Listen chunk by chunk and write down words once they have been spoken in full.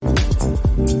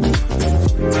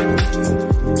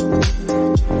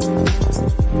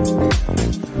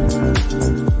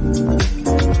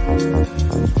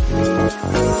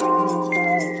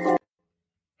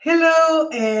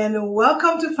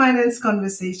welcome to Finance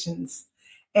Conversations,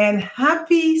 and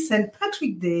happy St.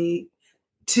 Patrick's Day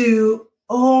to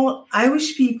all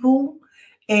Irish people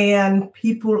and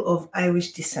people of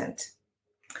Irish descent.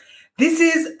 This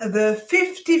is the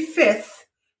 55th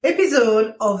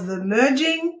episode of the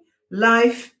Merging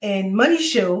Life and Money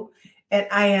Show, and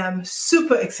I am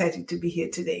super excited to be here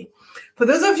today. For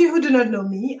those of you who do not know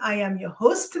me, I am your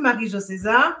host, Marie-Jo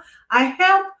César. I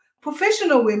help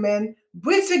professional women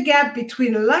bridge the gap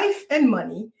between life and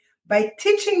money by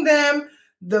teaching them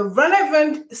the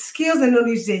relevant skills and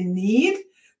knowledge they need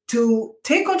to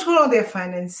take control of their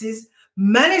finances,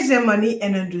 manage their money,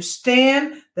 and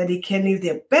understand that they can live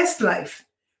their best life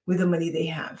with the money they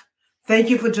have. Thank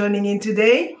you for joining in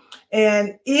today.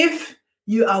 And if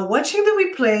you are watching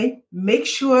the replay, make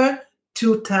sure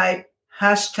to type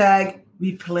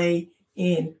 #replay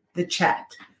in the chat.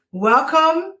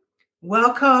 Welcome,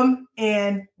 welcome,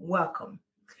 and welcome.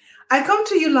 I come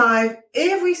to you live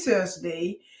every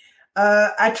Thursday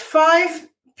at 5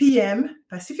 p.m.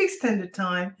 Pacific Standard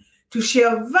Time to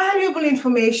share valuable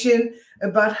information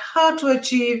about how to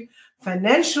achieve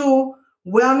financial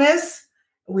wellness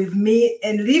with me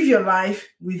and live your life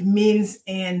with means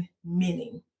and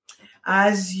meaning.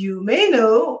 As you may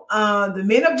know, the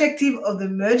main objective of the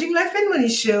Merging Life and Money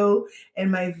Show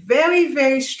and my very,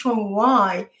 very strong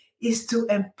why is to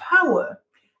empower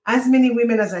as many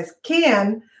women as I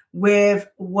can with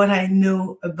what I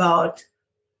know about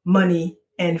money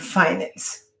and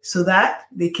finance so that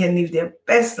they can live their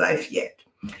best life yet.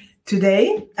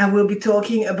 Today, I will be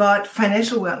talking about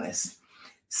financial wellness.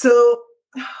 So,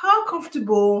 how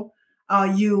comfortable are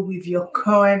you with your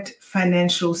current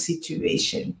financial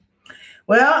situation?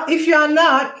 Well, if you are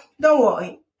not, don't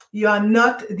worry. You are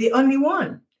not the only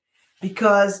one,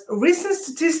 because recent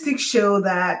statistics show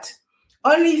that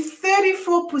only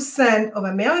 34% of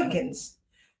Americans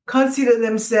consider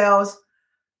themselves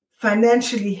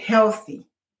financially healthy,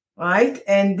 right?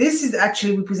 And this is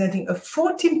actually representing a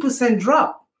 14%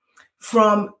 drop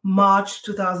from March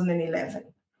 2011.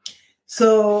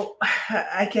 So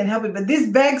I can't help it, but this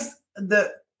begs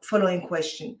the following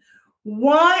question.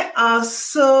 Why are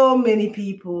so many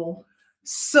people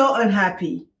so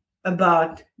unhappy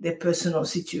about their personal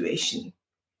situation?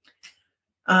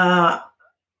 I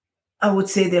would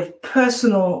say their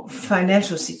personal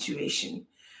financial situation.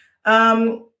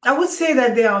 I would say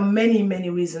that there are many, many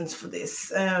reasons for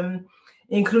this,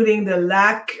 including the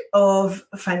lack of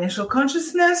financial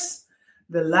consciousness,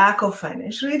 the lack of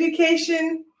financial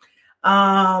education,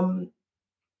 poor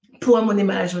money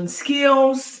management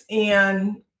skills,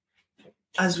 and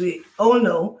as we all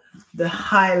know, the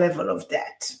high level of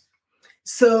debt.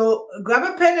 So grab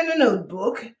a pen and a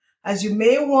notebook, as you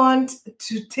may want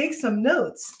to take some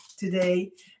notes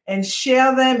today and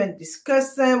share them and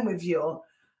discuss them with your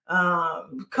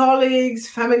colleagues,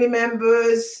 family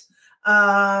members,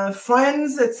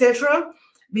 friends, etc.,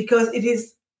 because it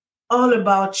is all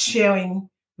about sharing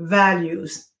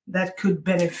values that could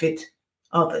benefit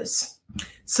others.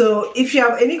 So if you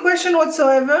have any question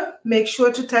whatsoever, make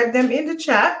sure to type them in the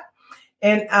chat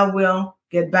and I will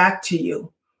get back to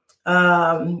you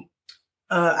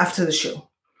after the show.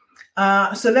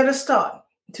 So let us start.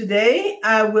 Today,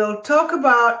 I will talk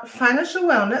about financial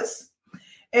wellness,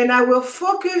 and I will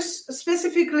focus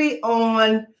specifically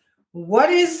on what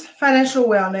is financial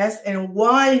wellness and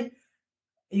why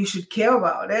you should care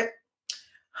about it,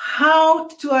 how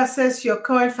to assess your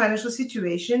current financial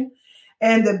situation,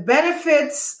 and the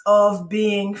benefits of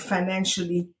being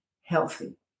financially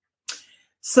healthy.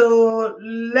 So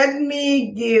let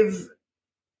me give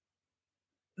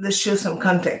the show some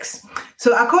context.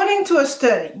 So according to a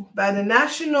study by the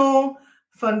National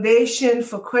Foundation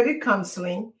for Credit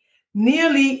Counseling,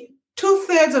 nearly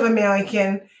 2/3 of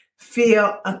Americans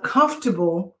feel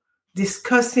uncomfortable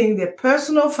discussing their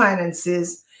personal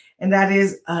finances, and that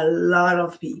is a lot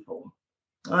of people,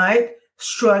 right?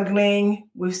 Struggling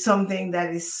with something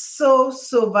that is so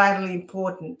vitally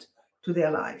important to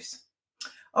their lives.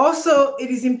 Also,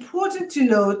 it is important to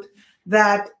note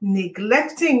that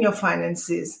neglecting your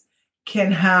finances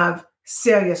can have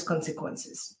serious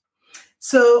consequences.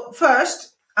 So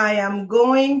first, I am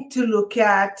going to look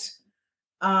at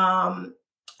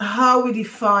how we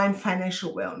define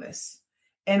financial wellness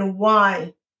and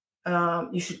why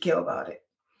you should care about it.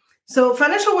 So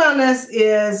financial wellness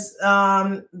is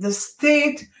the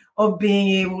state of being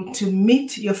able to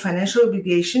meet your financial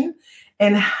obligation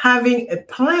and having a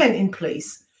plan in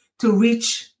place to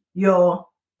reach your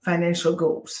financial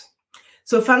goals.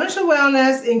 So financial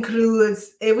wellness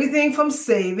includes everything from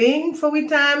saving for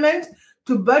retirement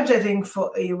to budgeting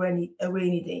for a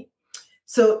rainy day.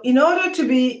 So in order to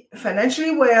be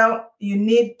financially well, you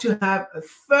need to have a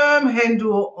firm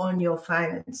handle on your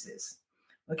finances.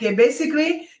 Okay,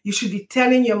 basically, you should be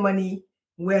telling your money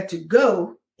where to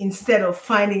go instead of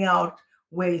finding out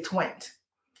where it went.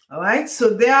 All right,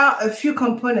 so there are a few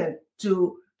components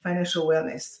to financial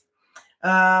wellness.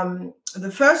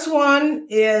 The first one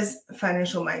is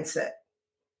financial mindset.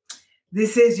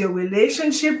 This is your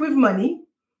relationship with money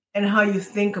and how you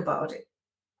think about it.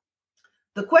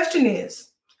 The question is,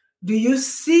 do you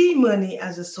see money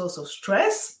as a source of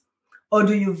stress, or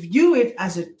do you view it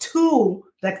as a tool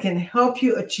that can help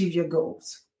you achieve your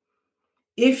goals?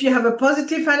 If you have a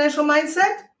positive financial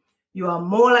mindset, you are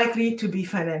more likely to be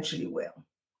financially well.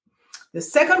 The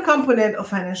second component of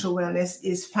financial wellness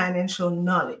is financial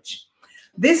knowledge.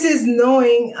 This is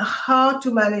knowing how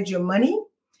to manage your money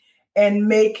and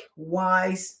make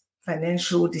wise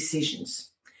financial decisions.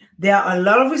 There are a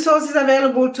lot of resources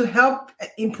available to help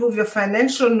improve your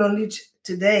financial knowledge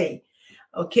today,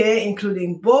 okay,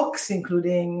 including books,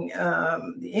 including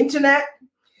the internet.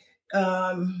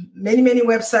 Many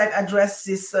websites address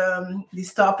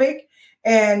this topic,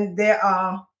 and there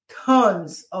are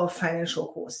tons of financial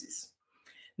courses.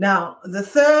 Now, the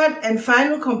third and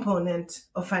final component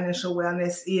of financial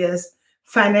wellness is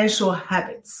financial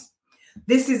habits.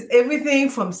 This is everything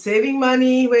from saving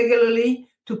money regularly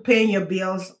to paying your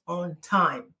bills on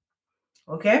time.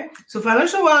 Okay? So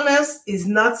financial wellness is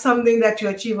not something that you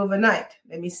achieve overnight.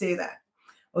 Let me say that.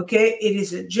 Okay? It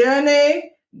is a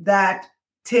journey that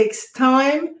takes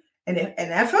time and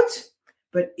effort.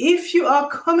 But if you are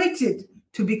committed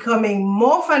to becoming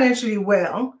more financially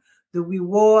well, the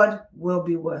reward will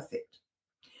be worth it.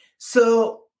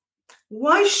 So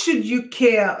why should you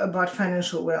care about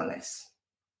financial wellness?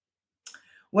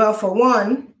 Well, for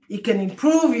one, it can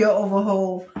improve your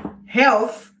overall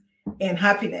health and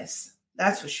happiness.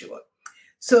 That's for sure.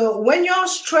 So when you're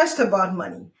stressed about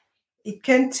money, it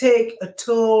can take a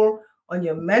toll on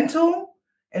your mental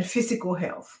and physical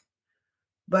health.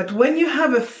 But when you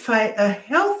have a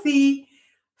healthy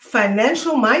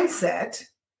financial mindset,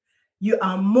 you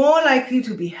are more likely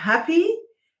to be happy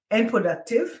and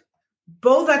productive,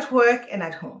 both at work and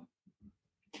at home.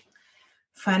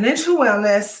 Financial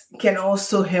wellness can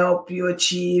also help you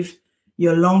achieve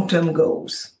your long-term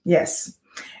goals. Yes.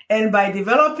 And by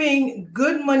developing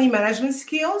good money management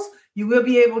skills, you will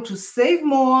be able to save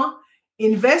more,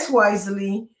 invest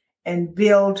wisely, and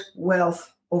build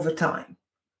wealth over time.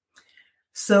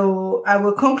 So I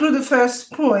will conclude the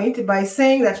first point by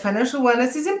saying that financial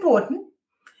wellness is important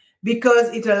because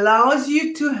it allows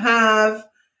you to have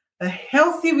a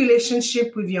healthy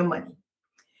relationship with your money.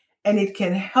 And it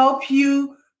can help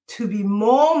you to be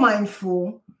more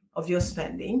mindful of your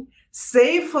spending,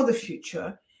 save for the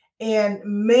future, and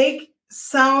make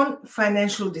sound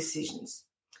financial decisions.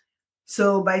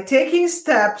 So by taking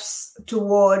steps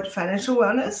toward financial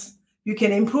wellness, you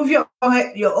can improve your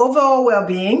overall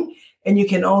well-being, and you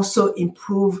can also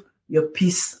improve your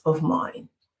peace of mind.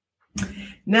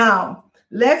 Now,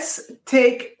 let's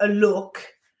take a look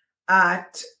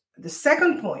at the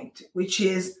second point, which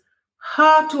is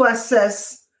how to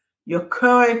assess your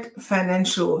current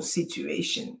financial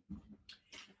situation.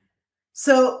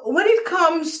 So when it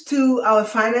comes to our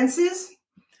finances,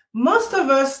 most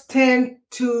of us tend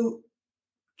to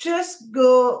just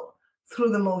go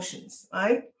through the motions,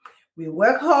 right? We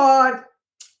work hard,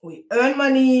 we earn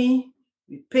money,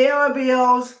 we pay our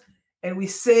bills, and we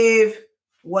save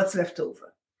what's left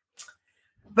over.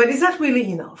 But is that really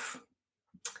enough?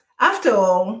 After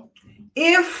all,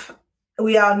 if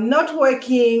we are not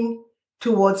working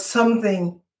towards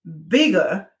something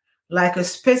bigger, like a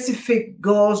specific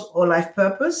goals or life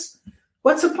purpose,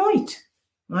 what's the point,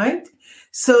 right?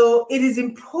 So it is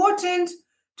important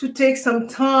to take some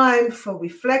time for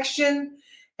reflection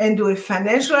and do a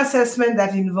financial assessment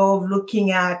that involves looking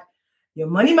at your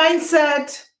money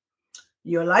mindset,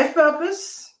 your life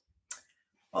purpose,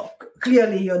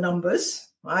 clearly your numbers,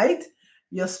 right?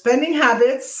 Your spending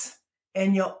habits,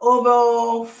 and your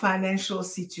overall financial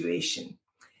situation.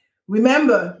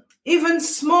 Remember, even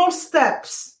small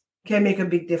steps can make a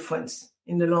big difference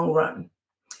in the long run.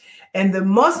 And the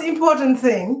most important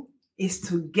thing is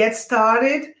to get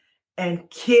started and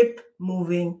keep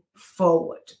moving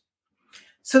forward.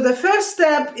 So the first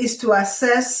step is to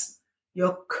assess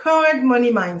your current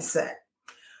money mindset.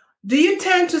 Do you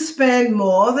tend to spend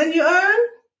more than you earn?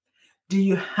 Do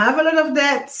you have a lot of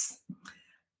debts?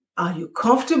 Are you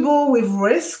comfortable with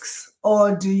risks,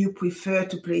 or do you prefer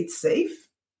to play it safe?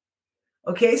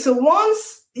 Okay, so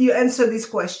once you answer these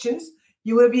questions,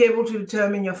 you will be able to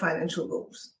determine your financial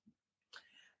goals.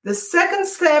 The second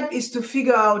step is to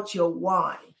figure out your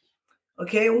why.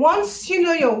 Okay, once you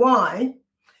know your why,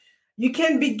 you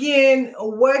can begin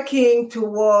working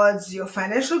towards your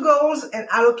financial goals and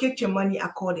allocate your money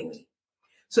accordingly.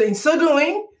 So in so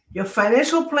doing, your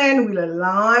financial plan will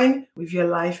align with your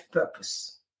life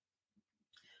purpose.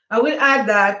 I will add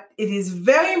that it is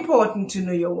very important to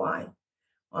know your why,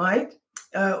 right?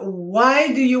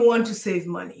 Why do you want to save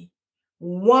money?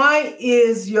 Why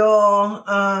is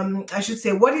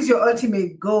what is your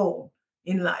ultimate goal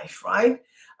in life, right?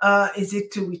 Is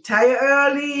it to retire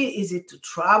early? Is it to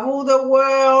travel the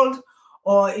world?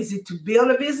 Or is it to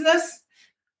build a business?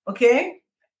 Okay.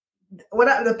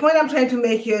 The point I'm trying to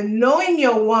make here, knowing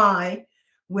your why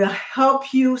will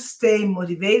help you stay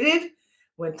motivated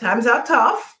when times are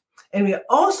tough, and will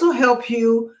also help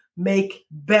you make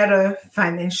better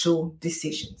financial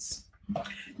decisions.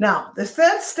 Now, the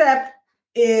third step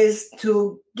is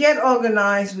to get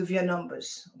organized with your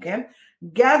numbers. Okay.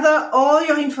 Gather all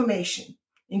your information,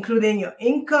 including your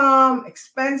income,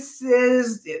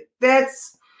 expenses, your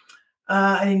debts,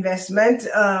 an investment,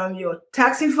 your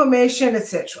tax information,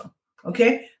 etc.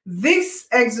 Okay. This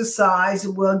exercise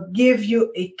will give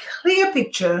you a clear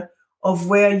picture of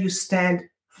where you stand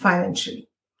financially.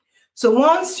 So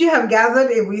once you have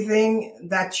gathered everything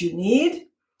that you need,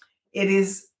 it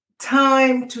is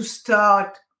time to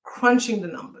start crunching the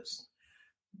numbers.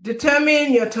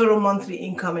 Determine your total monthly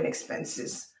income and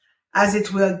expenses, as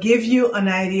it will give you an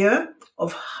idea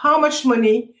of how much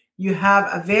money you have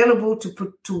available to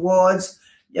put towards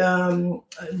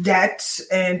debt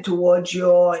and towards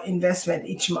your investment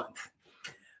each month.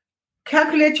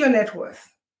 Calculate your net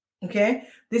worth. Okay,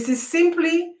 this is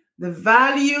simply the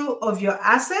value of your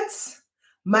assets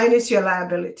minus your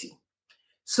liability.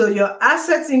 So your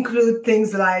assets include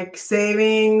things like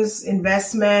savings,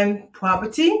 investment,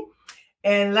 property,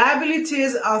 and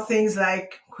liabilities are things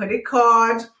like credit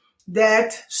card,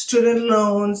 debt, student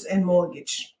loans, and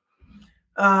mortgage.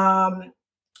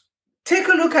 Take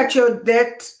a look at your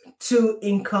debt to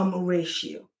income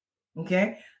ratio.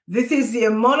 Okay, this is the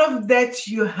amount of debt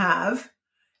you have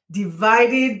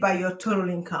divided by your total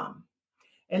income.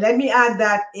 And let me add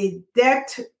that a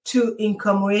debt to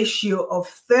income ratio of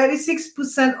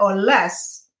 36% or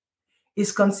less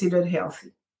is considered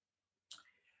healthy.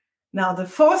 Now, the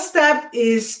fourth step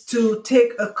is to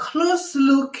take a close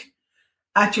look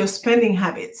at your spending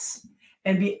habits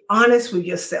and be honest with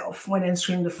yourself when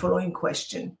answering the following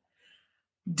question.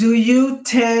 Do you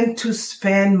tend to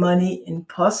spend money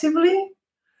impulsively,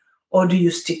 or do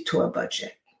you stick to a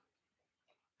budget?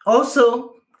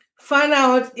 Also, find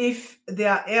out if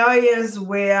there are areas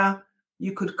where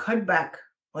you could cut back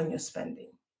on your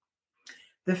spending.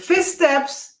 The fifth step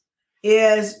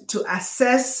is to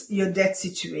assess your debt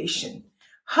situation.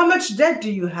 How much debt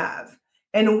do you have?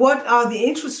 And what are the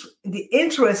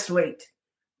interest rate?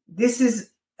 This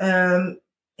is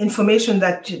information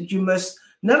that you must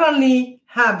not only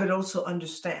have, but also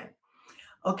understand.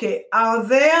 Okay, are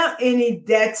there any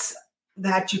debts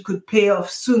that you could pay off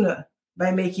sooner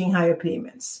by making higher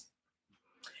payments?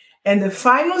 And the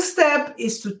final step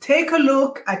is to take a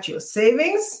look at your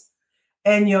savings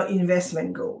and your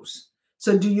investment goals.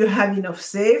 So do you have enough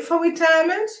saved for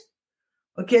retirement?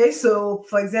 Okay, so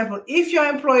for example, if your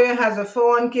employer has a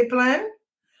 401k plan,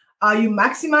 are you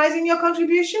maximizing your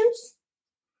contributions?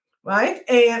 Right?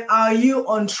 And are you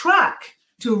on track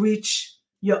to reach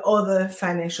your other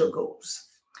financial goals?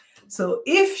 So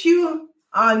if you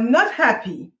are not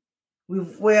happy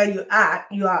with where you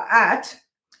are at,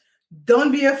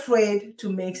 don't be afraid to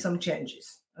make some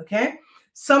changes. Okay?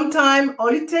 Sometimes all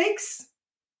it takes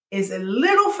is a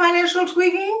little financial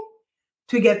tweaking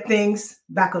to get things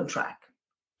back on track.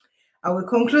 I will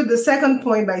conclude the second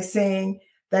point by saying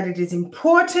that it is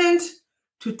important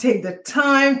to take the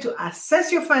time to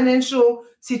assess your financial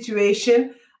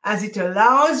situation, as it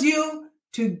allows you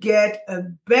to get a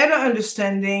better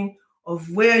understanding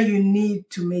of where you need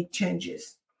to make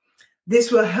changes.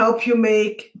 This will help you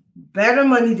make better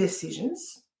money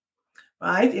decisions,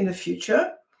 right, in the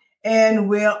future, and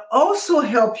will also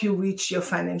help you reach your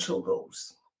financial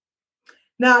goals.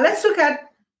 Now, let's look at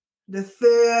the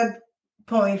third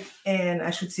point, and I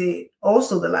should say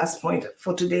also the last point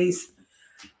for today's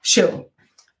show,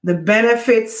 the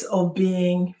benefits of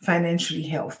being financially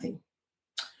healthy.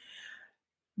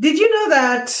 Did you know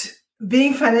that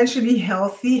being financially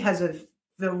healthy has a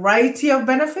variety of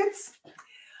benefits?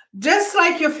 Just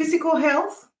like your physical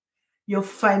health, your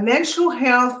financial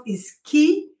health is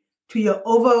key to your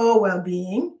overall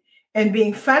well-being, and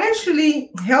being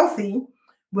financially healthy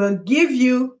will give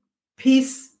you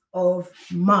peace of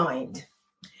mind.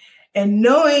 And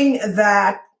knowing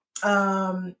that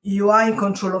you are in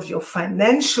control of your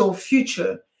financial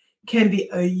future can be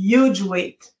a huge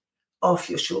weight off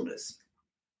your shoulders.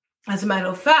 As a matter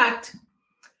of fact,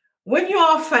 when you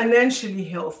are financially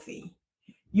healthy,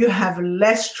 you have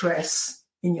less stress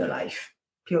in your life,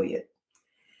 period.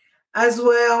 As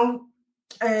well,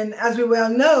 and as we well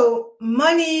know,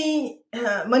 money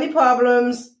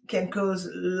problems can cause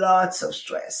lots of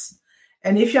stress.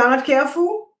 And if you're not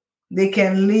careful, they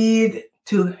can lead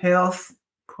to health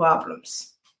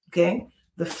problems. Okay?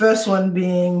 The first one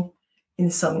being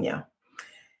insomnia.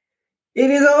 It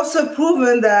is also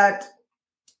proven that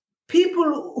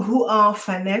people who are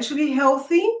financially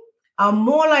healthy are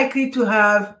more likely to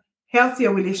have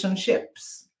healthier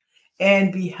relationships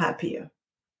and be happier.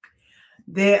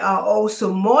 They are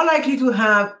also more likely to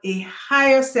have a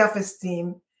higher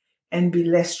self-esteem and be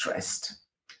less stressed.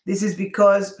 This is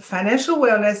because financial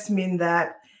wellness means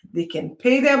that they can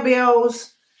pay their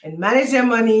bills and manage their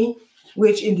money,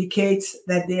 which indicates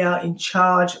that they are in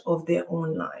charge of their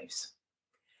own lives.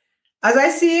 As I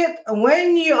see it,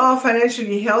 when you are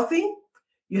financially healthy,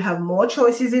 you have more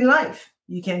choices in life.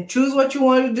 You can choose what you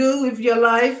want to do with your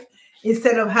life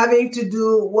instead of having to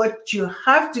do what you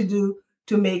have to do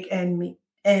to make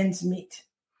ends meet.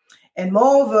 And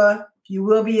moreover, you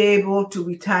will be able to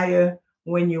retire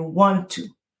when you want to,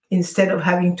 instead of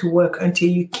having to work until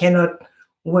you cannot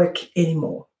work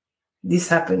anymore. This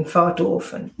happens far too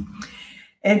often.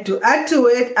 And to add to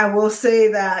it, I will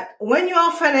say that when you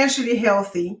are financially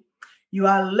healthy, you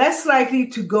are less likely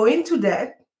to go into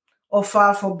debt or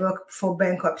file for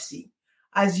bankruptcy,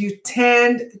 as you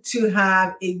tend to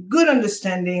have a good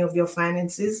understanding of your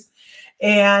finances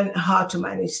and how to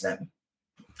manage them.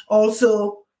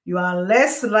 Also, you are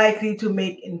less likely to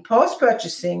make impulse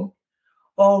purchasing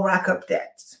or rack up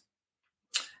debts.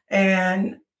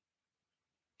 And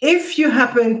if you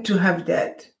happen to have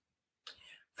debt,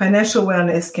 financial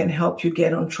wellness can help you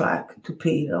get on track to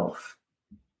pay it off.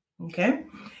 Okay?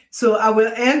 So I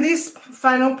will end this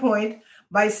final point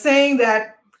by saying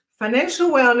that financial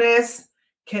wellness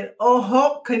can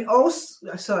also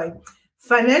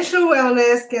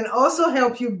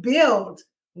help you build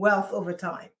wealth over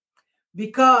time,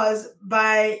 because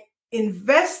by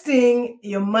investing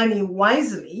your money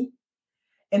wisely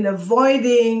and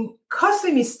avoiding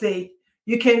costly mistakes,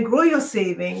 you can grow your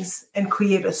savings and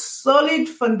create a solid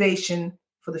foundation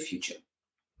for the future.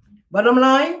 Bottom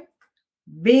line,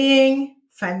 being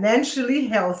financially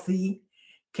healthy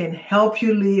can help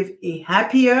you live a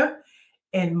happier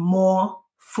and more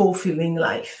fulfilling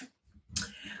life.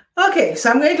 Okay, so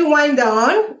I'm going to wind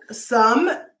down some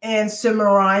and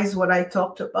summarize what I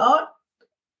talked about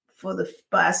for the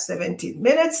past 17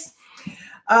 minutes.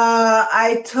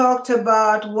 I talked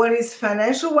about what is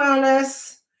financial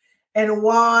wellness and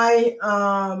why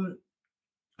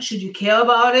should you care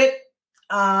about it.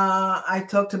 I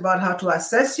talked about how to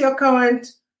assess your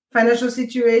current financial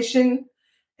situation,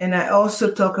 and I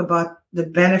also talk about the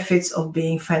benefits of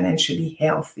being financially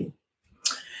healthy.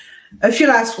 A few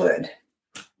last words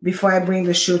before I bring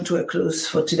the show to a close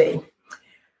for today.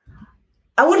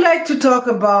 I would like to talk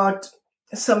about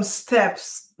some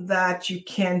steps that you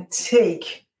can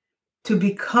take to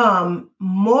become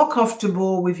more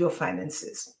comfortable with your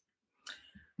finances.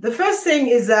 The first thing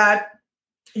is that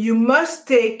you must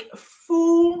take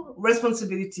full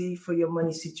responsibility for your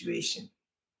money situation.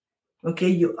 Okay,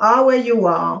 you are where you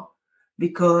are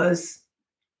because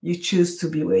you choose to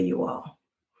be where you are.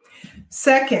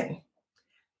 Second,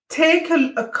 take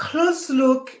a close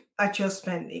look at your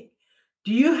spending.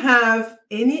 Do you have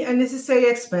any unnecessary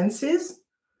expenses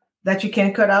that you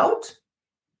can cut out?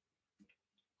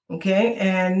 Okay,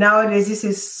 and nowadays this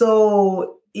is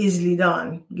so easily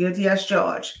done, guilty as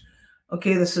charged.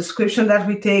 Okay, the subscription that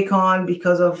we take on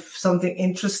because of something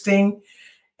interesting,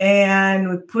 and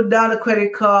we put down a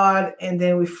credit card and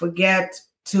then we forget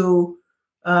to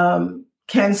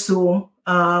cancel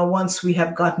once we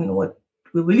have gotten what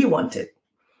we really wanted.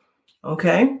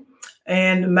 Okay,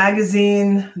 and the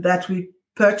magazine that we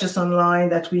purchase online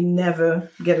that we never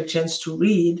get a chance to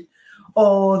read,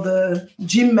 or the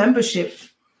gym membership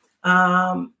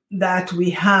that we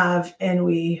have and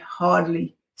we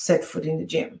hardly set foot in the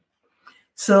gym.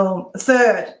 So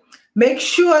third, make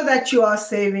sure that you are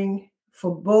saving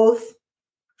for both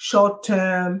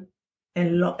short-term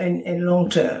and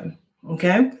long-term,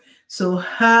 okay? So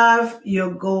have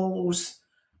your goals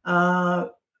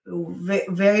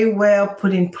very well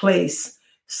put in place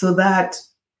so that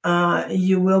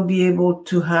you will be able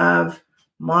to have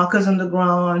markers on the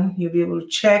ground. You'll be able to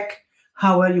check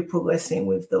how well you're progressing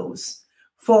with those.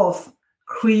 Fourth,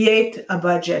 create a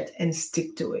budget and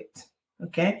stick to it,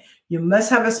 okay? You must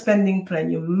have a spending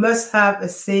plan. You must have a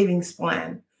savings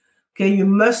plan. Okay, you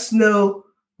must know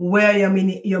where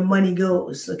your money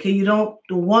goes. Okay, you don't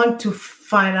want to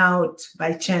find out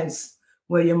by chance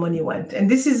where your money went.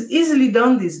 And this is easily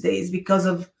done these days because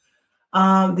of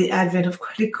the advent of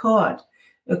credit card.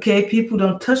 Okay, people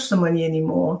don't touch the money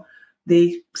anymore.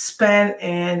 They spend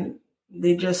and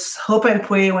they just hope and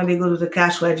pray when they go to the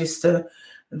cash register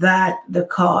that the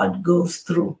card goes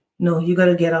through. No, you got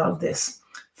to get out of this.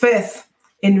 Fifth,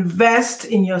 invest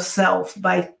in yourself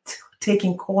by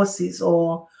taking courses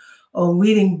or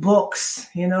reading books,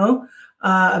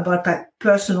 about that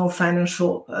personal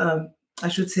financial,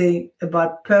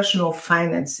 about personal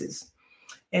finances.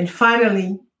 And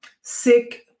finally,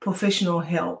 seek professional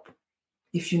help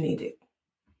if you need it.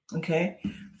 Okay.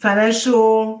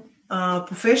 Financial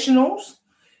professionals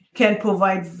can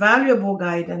provide valuable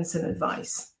guidance and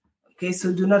advice. Okay.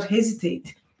 So do not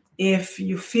hesitate if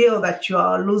you feel that you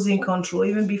are losing control,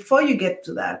 even before you get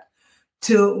to that,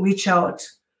 to reach out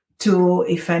to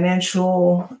a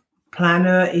financial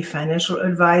planner, a financial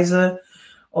advisor,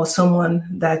 or someone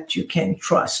that you can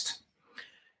trust.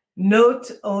 Note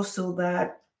also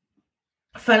that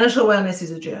financial wellness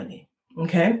is a journey,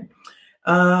 okay,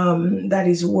 that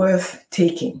is worth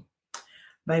taking.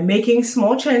 By making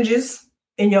small changes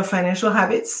in your financial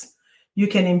habits, you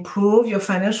can improve your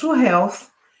financial health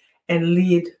and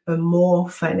lead a more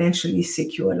financially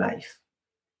secure life.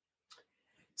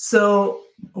 So,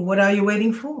 what are you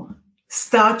waiting for?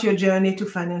 Start your journey to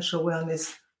financial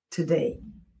wellness today.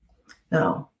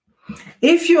 Now,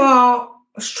 if you are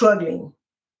struggling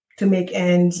to make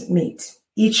ends meet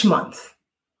each month,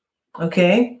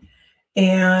 okay,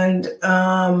 and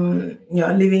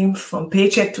you're living from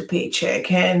paycheck to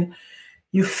paycheck, and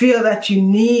you feel that you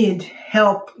need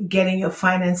help getting your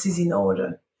finances in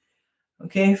order,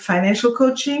 okay, financial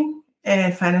coaching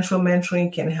and financial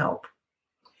mentoring can help.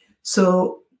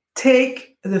 So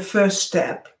take the first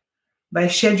step by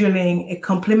scheduling a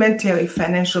complimentary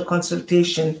financial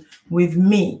consultation with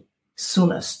me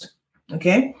soonest.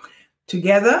 Okay?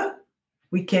 Together,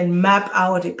 we can map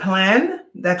out a plan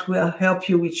that will help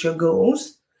you with your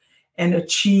goals and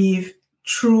achieve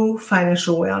true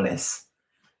financial wellness.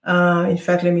 In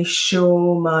fact, let me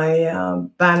show my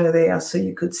banner there so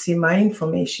you could see my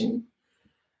information.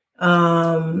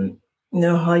 How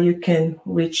you can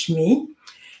reach me.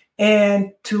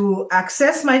 And to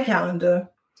access my calendar,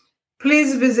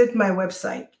 please visit my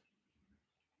website,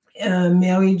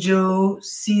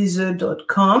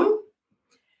 maryjocaesar.com,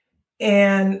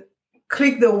 and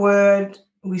click the word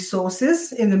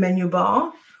resources in the menu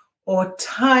bar or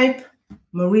type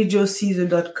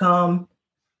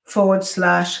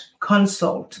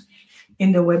maryjocaesar.com/consult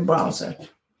in the web browser.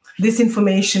 This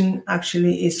information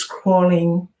actually is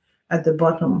scrolling at the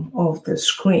bottom of the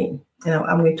screen. And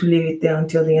I'm going to leave it there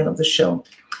until the end of the show.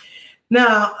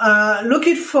 Now,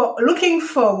 looking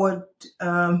forward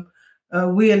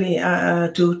really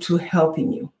to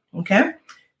helping you. Okay,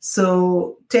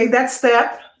 so take that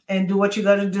step and do what you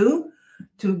got to do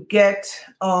to get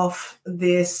off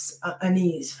this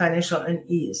financial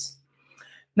unease.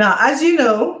 Now, as you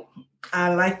know,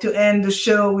 I like to end the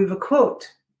show with a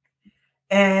quote,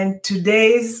 and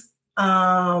today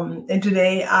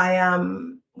I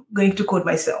am going to quote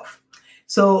myself.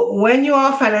 So when you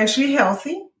are financially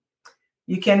healthy,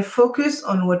 you can focus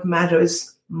on what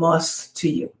matters most to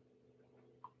you.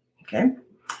 Okay.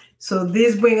 So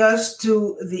this brings us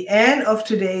to the end of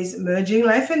today's Merging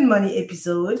Life and Money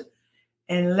episode.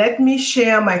 And let me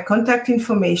share my contact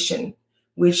information,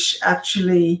 which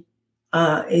actually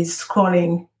is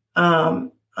scrolling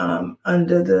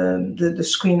under the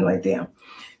screen right there.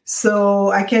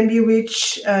 So I can be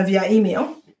reached via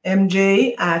email,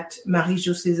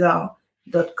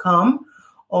 mj@maryjocaesar.com,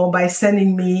 or by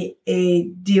sending me a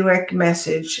direct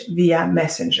message via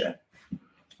Messenger.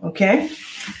 Okay?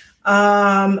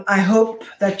 I hope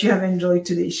that you have enjoyed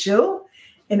today's show,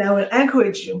 and I will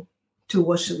encourage you to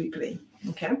watch the replay.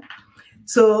 Okay?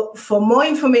 So for more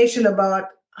information about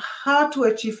how to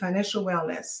achieve financial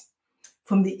wellness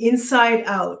from the inside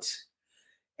out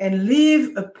and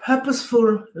live a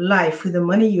purposeful life with the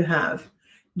money you have,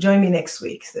 join me next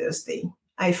week, Thursday,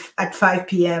 at 5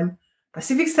 p.m.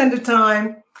 Pacific Standard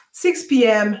Time, 6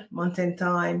 p.m. Mountain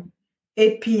Time,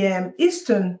 8 p.m.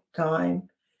 Eastern Time,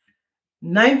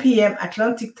 9 p.m.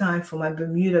 Atlantic Time for my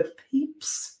Bermuda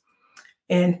peeps,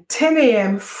 and 10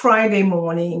 a.m. Friday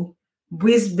morning,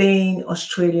 Brisbane,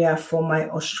 Australia for my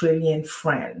Australian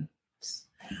friends.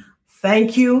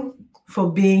 Thank you for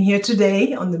being here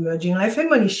today on the Merging Life and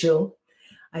Money Show.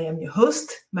 I am your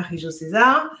host, Marie-Jo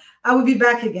Caesar. I will be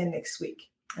back again next week.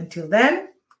 Until then,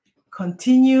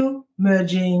 continue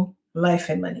merging life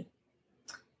and money.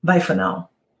 Bye for now.